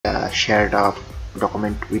shared a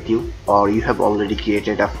document with you, or you have already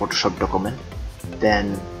created a Photoshop document,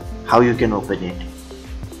 then how you can open it.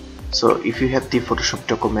 So if you have the Photoshop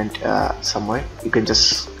document somewhere, you can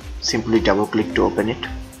just simply double click to open it,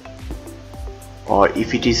 or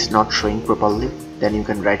if it is not showing properly, then you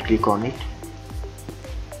can right click on it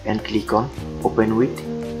and click on open with,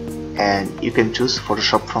 and you can choose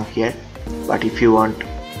Photoshop from here. But if you want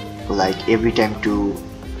like every time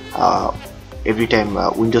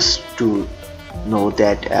Windows to know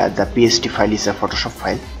that the PSD file is a Photoshop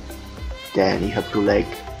file, then you have to like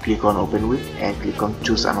click on open with and click on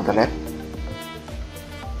choose another app,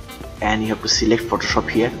 and you have to select Photoshop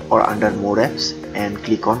here or under more apps and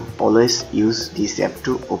click on always use this app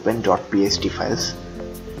to open .psd files,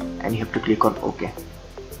 and you have to click on OK.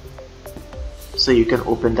 So you can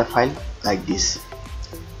open the file like this.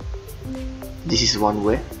 This is one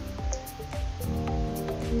way,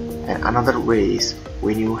 and another way is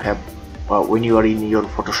when you are in your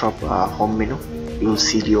Photoshop home menu, you will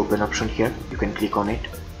see the open option here. You can click on it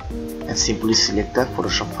and simply select the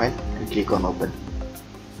Photoshop file and click on open.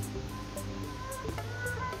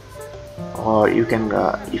 Or you can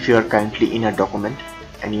if you are currently in a document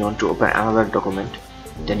and you want to open another document,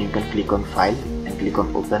 then you can click on file and click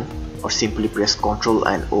on open, or simply press Ctrl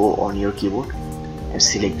and O on your keyboard and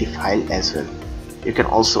select the file as well. You can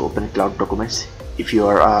also open cloud documents if you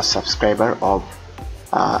are a subscriber of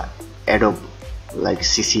Adobe like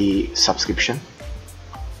CC subscription.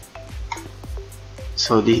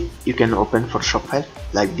 So you can open Photoshop file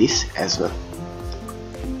like this as well.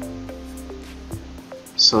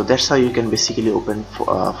 So that's how you can basically open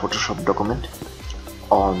Photoshop document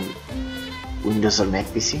on Windows or Mac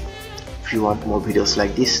PC. If you want more videos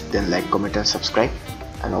like this, then like, comment and subscribe,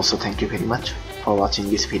 and also thank you very much for watching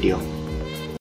this video.